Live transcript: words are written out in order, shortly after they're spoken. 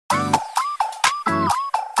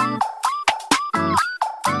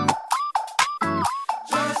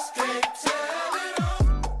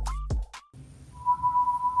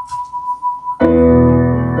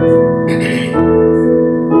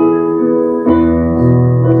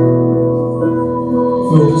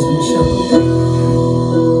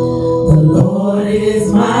Lord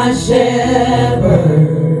is my shepherd.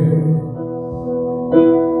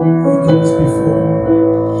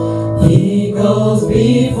 He goes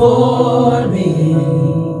before me.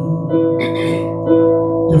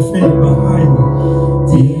 Defender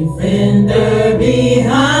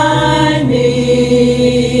behind me.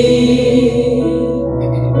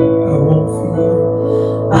 I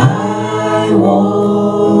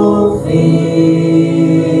won't fear.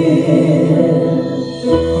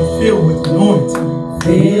 I'm filled with anointing.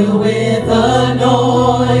 Filled with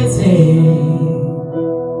anointing.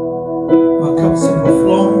 My cup's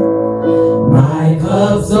overflowing. My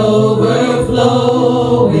cup's overflowing.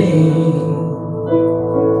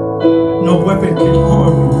 No weapon can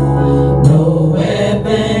harm me. No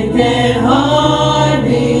weapon can harm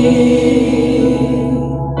me.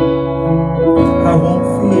 I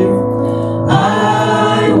won't fear.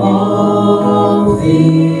 I won't fear.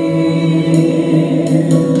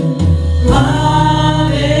 Hallelujah.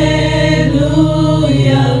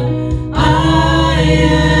 I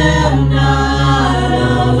am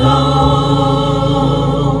not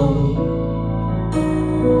alone.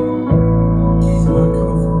 He's my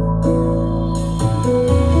comfort.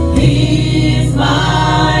 He's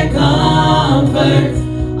my comfort.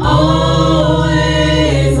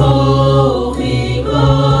 Always hold me close.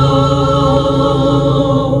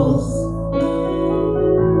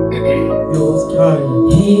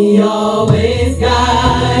 He always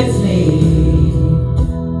guides me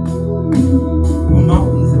through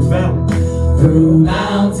mountains and valleys. Through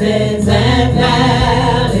mountains and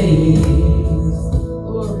valleys.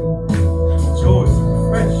 Joy is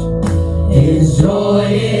refreshing. His joy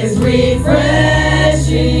is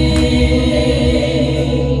refreshing.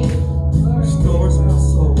 Restores my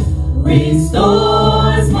soul.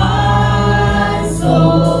 Restores my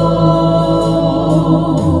soul.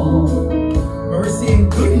 Mercy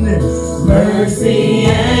and goodness. Mercy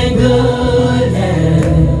and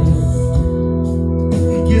goodness.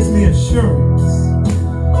 It gives me assurance.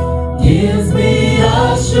 Gives me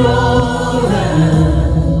assurance.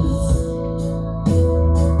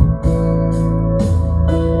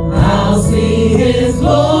 I'll see His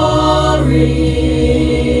glory.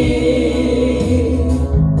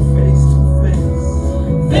 Face to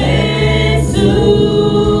face. Face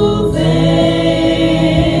to face.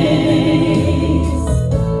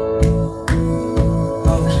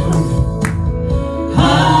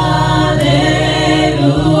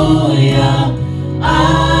 Hallelujah.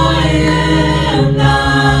 I am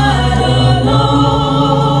not alone.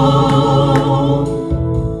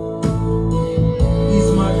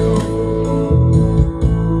 He's my comfort.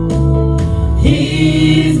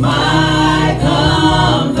 He's my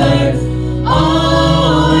comfort.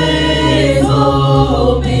 Always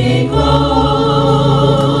hold me close.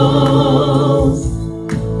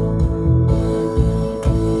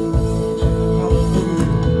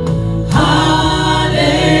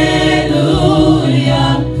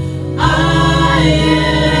 Hallelujah. I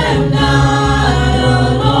am not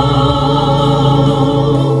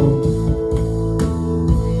alone.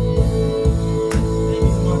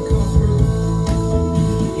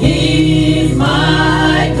 He's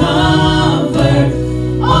my comfort.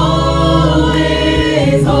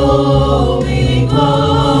 Always hold me close.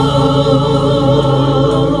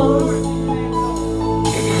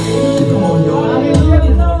 Come on, y'all.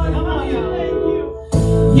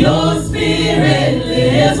 Your spirit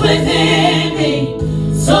lives within me,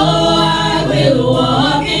 so I will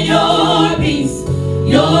walk in your peace.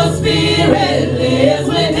 Your spirit lives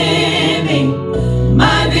within me,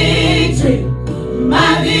 my victory,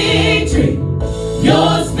 my victory.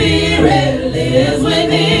 Your spirit lives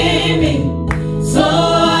within me, so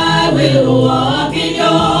I will walk in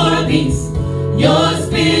your peace. Your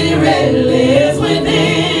spirit lives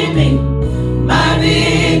within me, my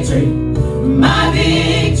victory, my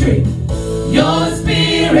victory. Your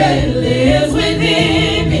spirit lives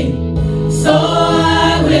within me, so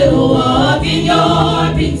I will walk in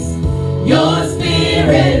your peace. Your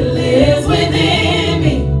spirit lives within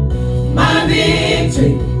me, my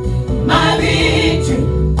victory, my victory.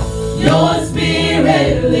 Your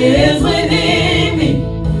spirit lives within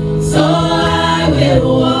me, so I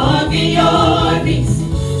will walk in your peace.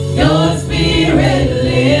 Your spirit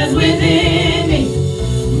lives within me,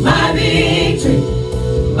 my victory,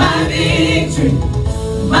 my victory,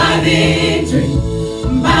 my victory,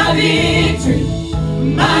 my victory,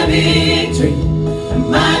 my victory,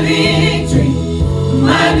 my victory,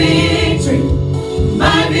 my victory,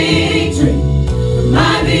 my victory,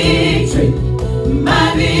 my victory,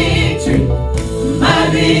 my victory, my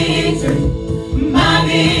victory, my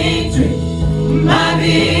victory, my victory.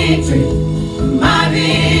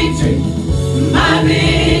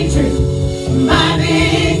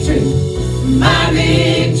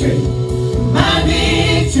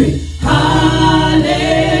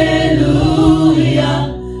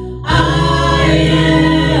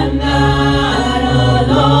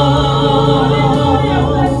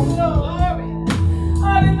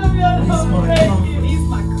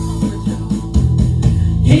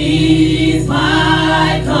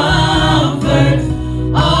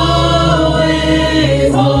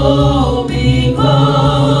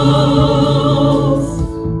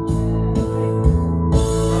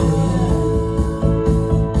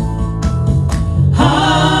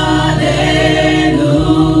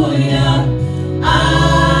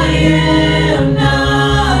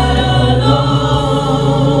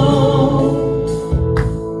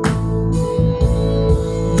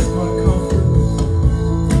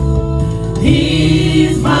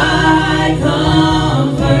 He's my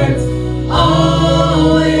comfort,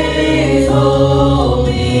 always hold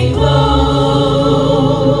me close.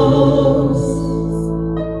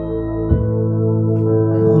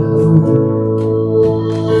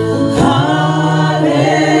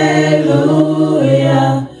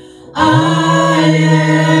 Hallelujah, I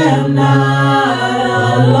am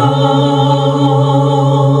not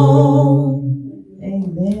alone.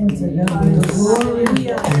 Amen. To God be the glory.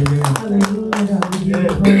 Hallelujah. God, we give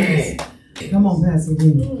you praise. Come on, Pastor D.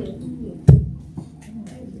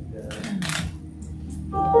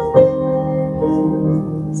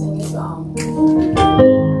 Sing a song.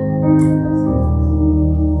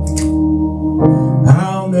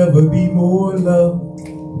 I'll never be more loved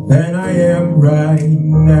than I am right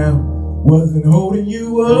now. Wasn't holding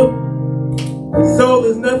you up, so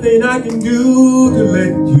there's nothing I can do to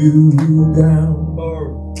let you down.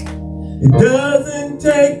 It doesn't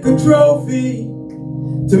take a trophy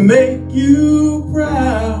to make you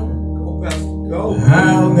proud.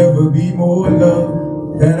 I'll never be more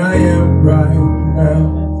loved than I am right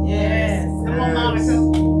now. Yes. Come on, Monica.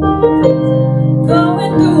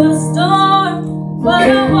 Going through a storm, but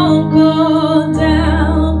I won't go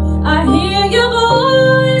down. I hear your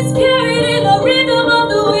voice carried in the rhythm of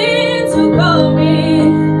the wind to call me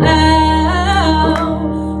out.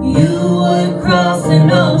 You would cross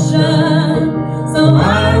an ocean, so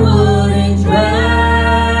I wouldn't drown.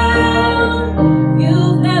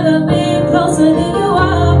 You've never been closer than you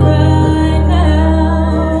are right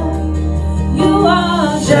now. You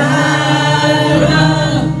are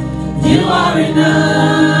Jireh. You are enough.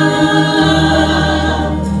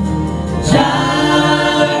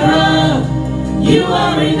 Jireh, you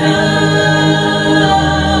are enough.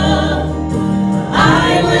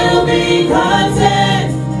 I will be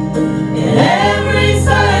content in every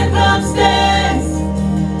circumstance.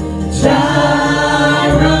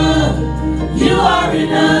 Jireh, you are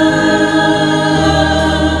enough.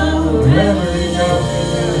 Forever enough,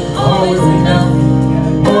 Always enough,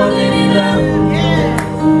 more than enough.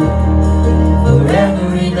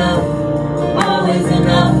 Forever enough, always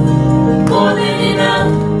enough, more than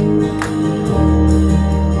enough.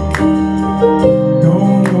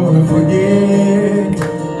 don't wanna forget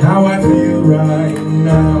how I feel right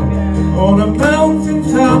now. On a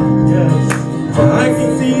mountaintop, yes, I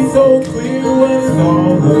can see so clear what it's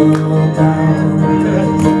all about.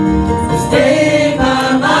 Stay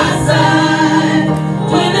by my side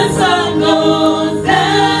when the sun goes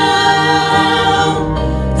down.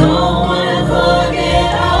 Don't wanna forget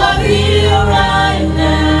how I feel right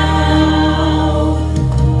now.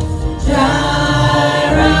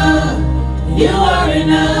 Jireh, you are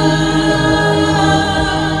enough.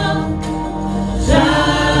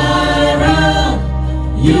 Jireh,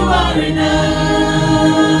 you are enough.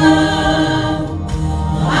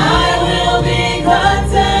 I will be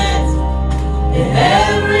content in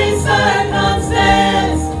every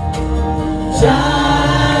circumstance.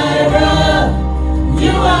 Jireh,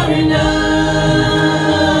 you are enough.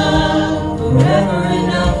 Forever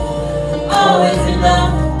enough, always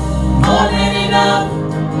enough, more than enough.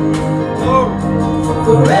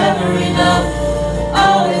 Forever enough,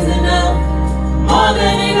 always enough, more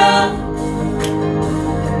than enough.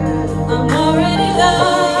 I'm already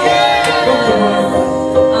loved.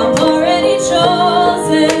 I'm already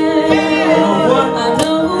chosen. I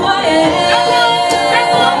know who I am.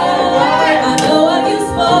 I know what you've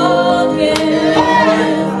spoken.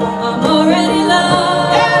 I'm already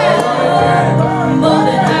loved, more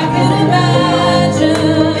than I could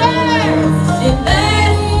imagine. And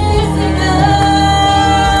that is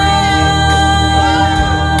enough.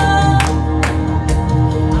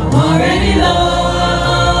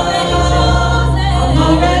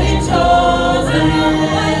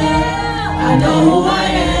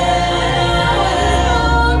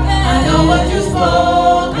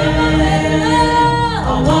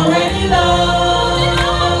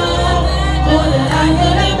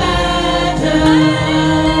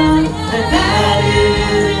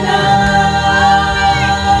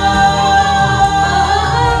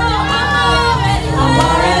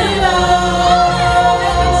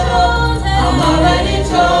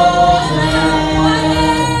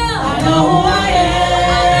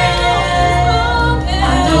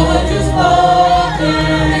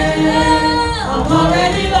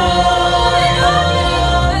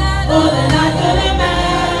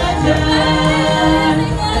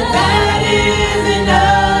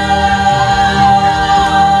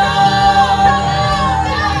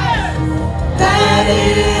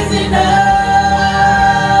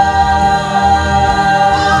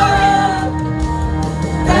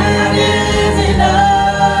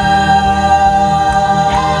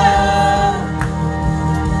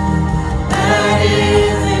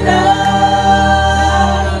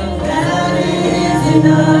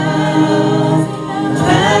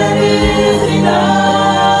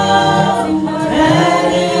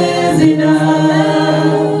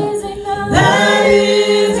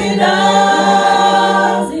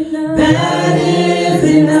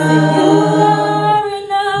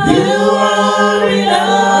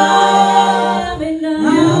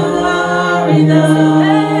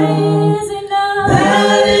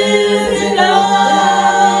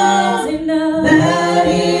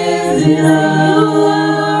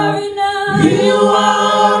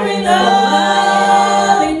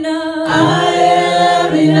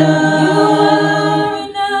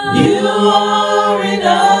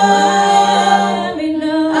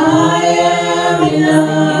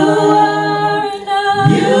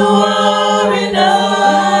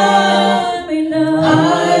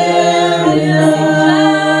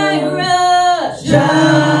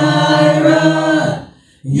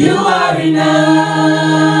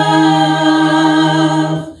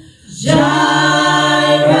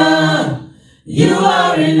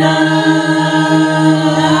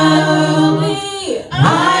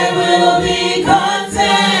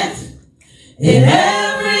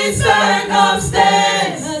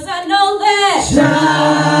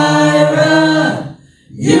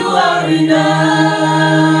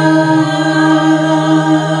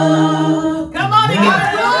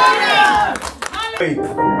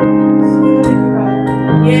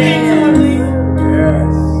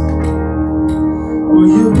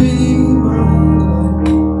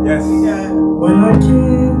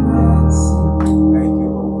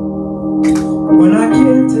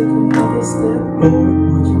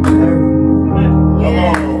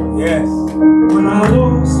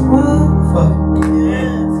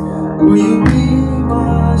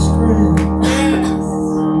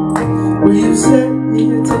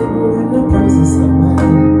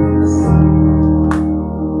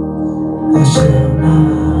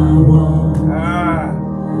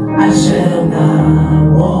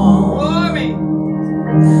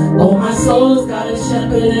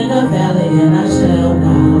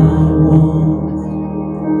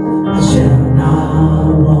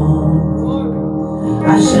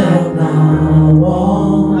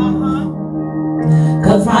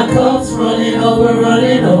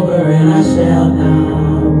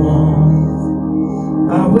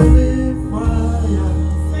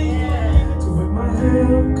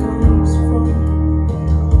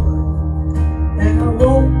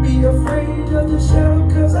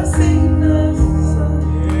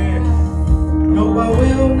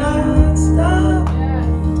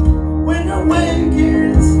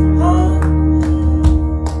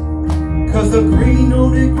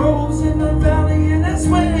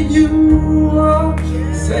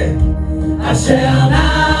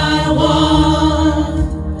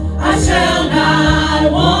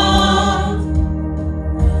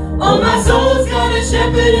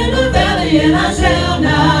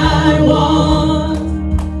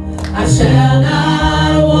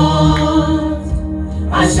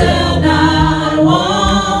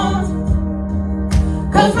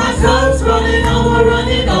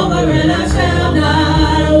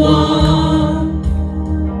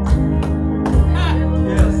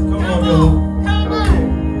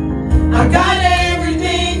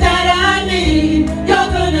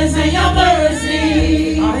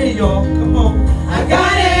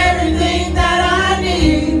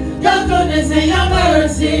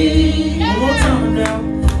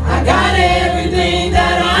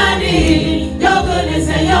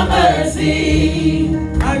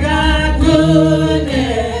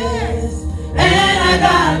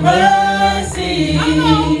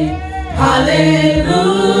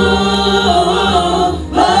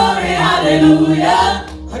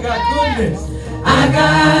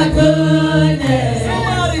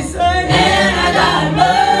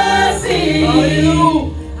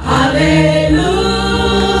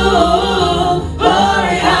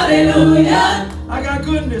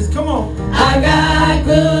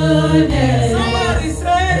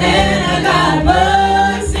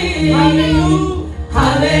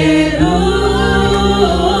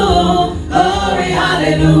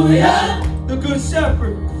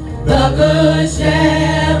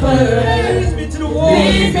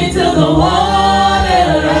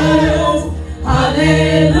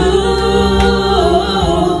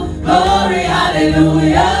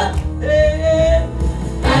 Hallelujah.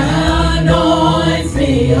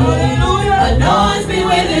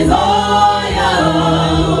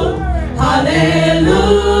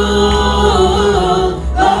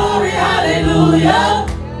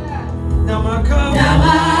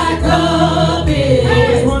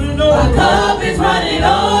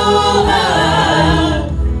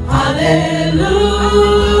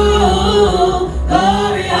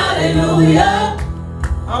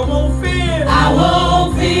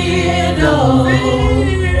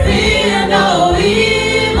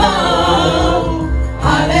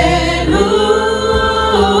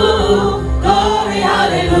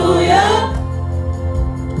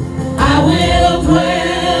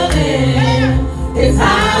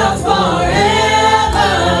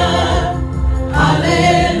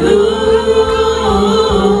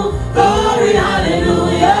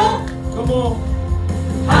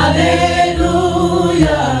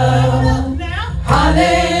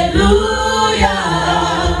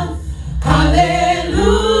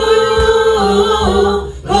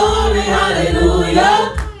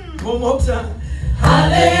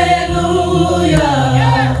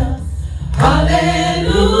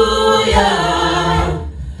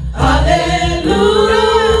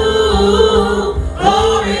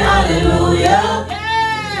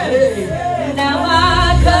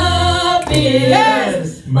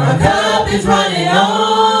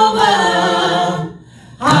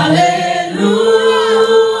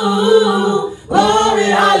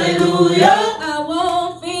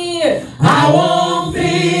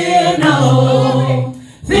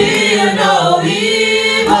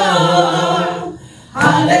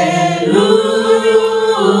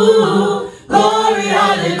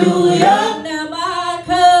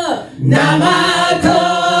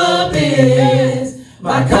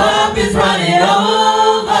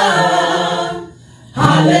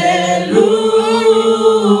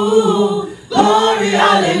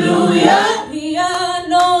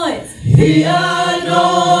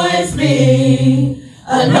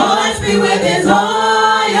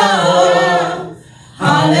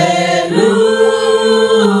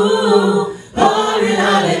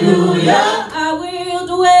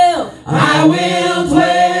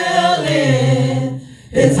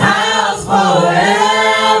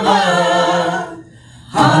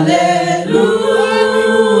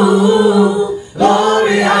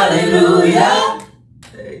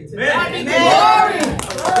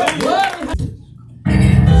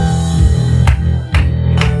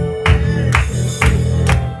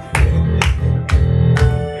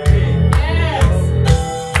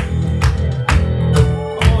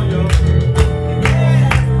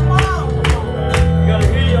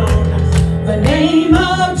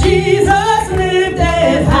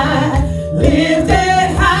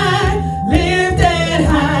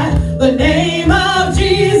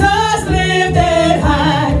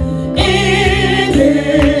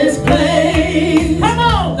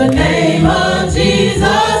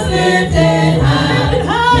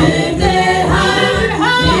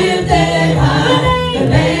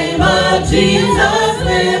 of Jesus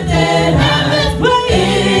lifted high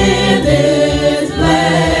in this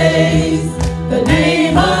place. The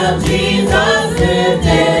name of Jesus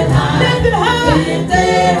lifted high, lifted high,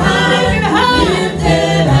 lifted high,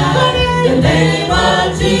 lifted high. The name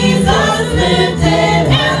of Jesus lifted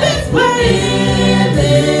high in this place, in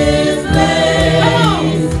this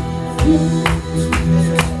place.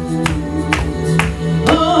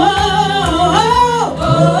 Oh, oh, oh,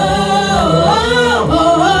 oh, oh,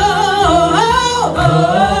 oh,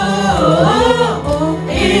 oh,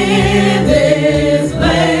 in this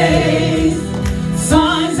place.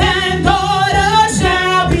 Sons and daughters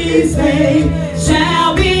shall be saved,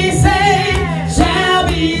 shall be saved, shall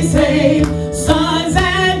be saved. Sons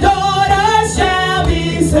and daughters shall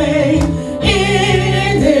be saved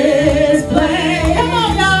in this place. Come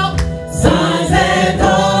on, y'all. Sons and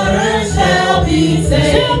daughters shall be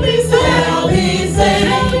saved, shall be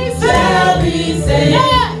saved, shall be saved.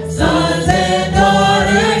 Yeah. Sons and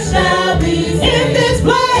daughters shall be saved in this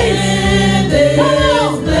place, in this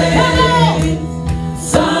place.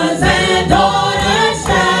 Sons and daughters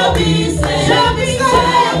shall be saved, shall be saved,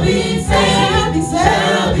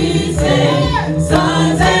 shall be saved.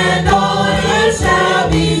 Sons and daughters shall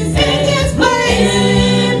be saved in this place,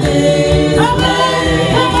 in this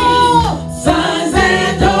place. Sons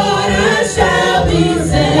and daughters shall be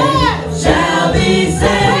saved, shall be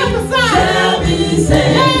saved, shall be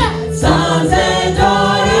saved. Sons and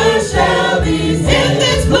daughters shall be saved in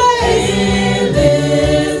this place, in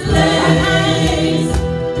this place.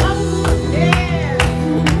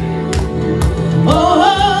 Oh,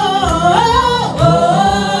 oh, oh, oh,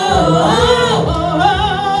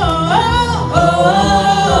 oh,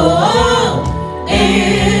 oh,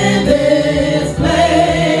 in this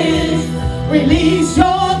place. Release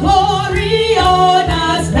your glory on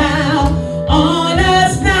us now, on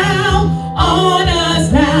us now, on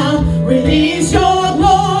us now. Release your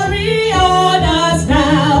glory on us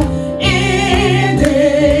now in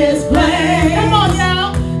this place. Come on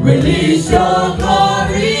now. Release your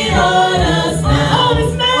glory on us now, on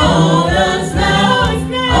us now, on us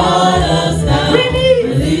now, on us now.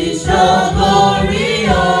 Release your glory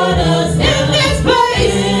on us now in this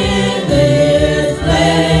place, in this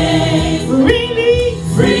place. Release,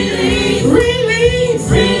 release, release,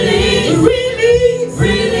 release, release, release,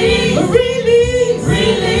 release, release,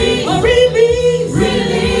 release, release,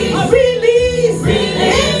 release, release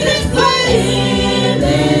in this place, in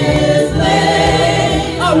this place.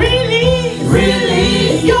 Release,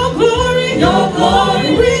 release your glory,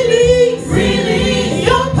 release, release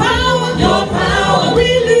your power,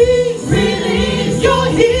 release, release your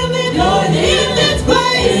healing, in this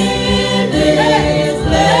place, in this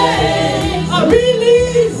place.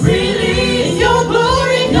 Release, release your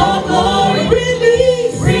glory,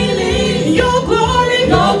 release, release your glory,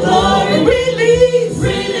 release,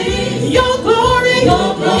 release your glory,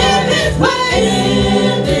 in this place,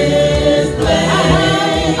 in this place.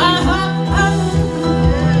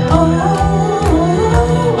 Oh,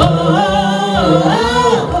 oh,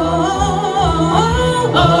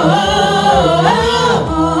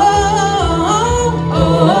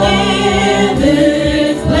 oh, in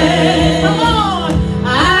this place. Come on.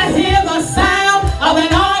 I hear the sound of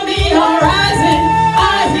an army arising.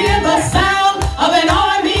 I hear the sound of an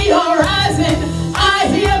army arising. I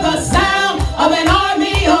hear the sound of an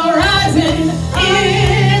army arising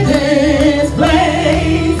in this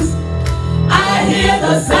place. I hear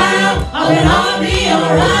the sound of an army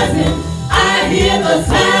arising. I hear the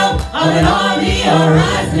sound of an army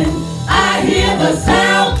arising. I hear the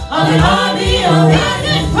sound of an army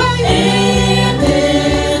arising in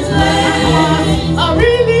this place.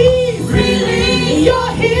 Release, release your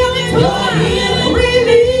healing,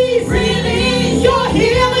 release, release your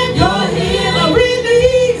healing,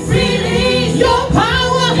 release, release your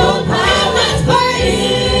power, in this place,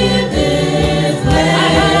 in this place.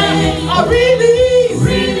 Release,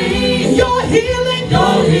 release your healing,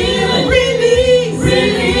 release,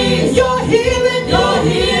 release your healing,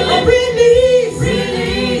 release,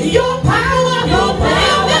 release your power.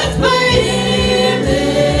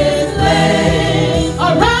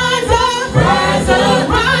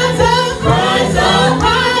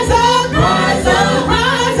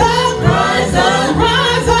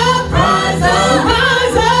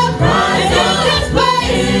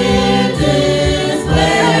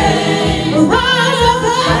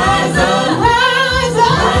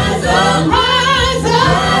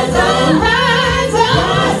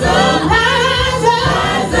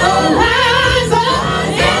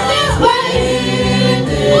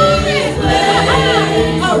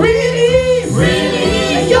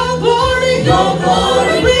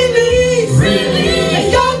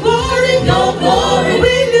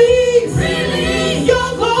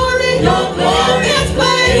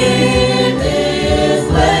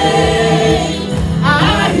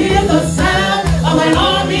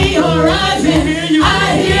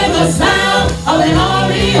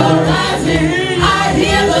 arising. I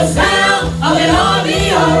hear the sound of an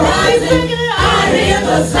army arising. I hear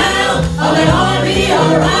the sound of an army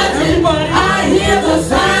arising. I hear the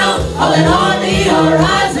sound of an army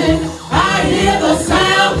arising. I hear the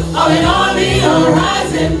sound of an army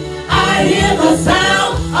arising. I hear the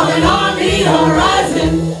sound of an army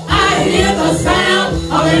arising. I hear the sound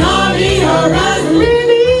of an army arising.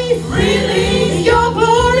 Release, release your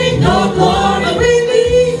glory, your glory.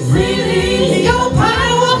 Release, release your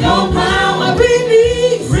power, your power.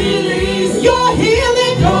 Release, release your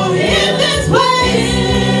healing, your in this place.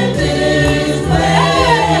 In this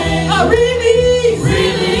place. Release,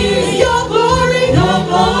 release your glory, your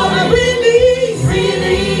glory. Release,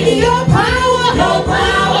 release your power, your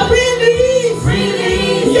power. Release,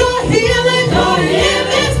 release your healing, your in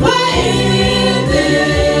this place. In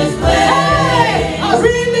this place.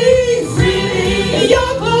 Release, release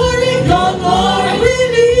your glory, your glory.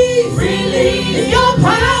 Release, release your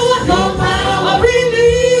power, your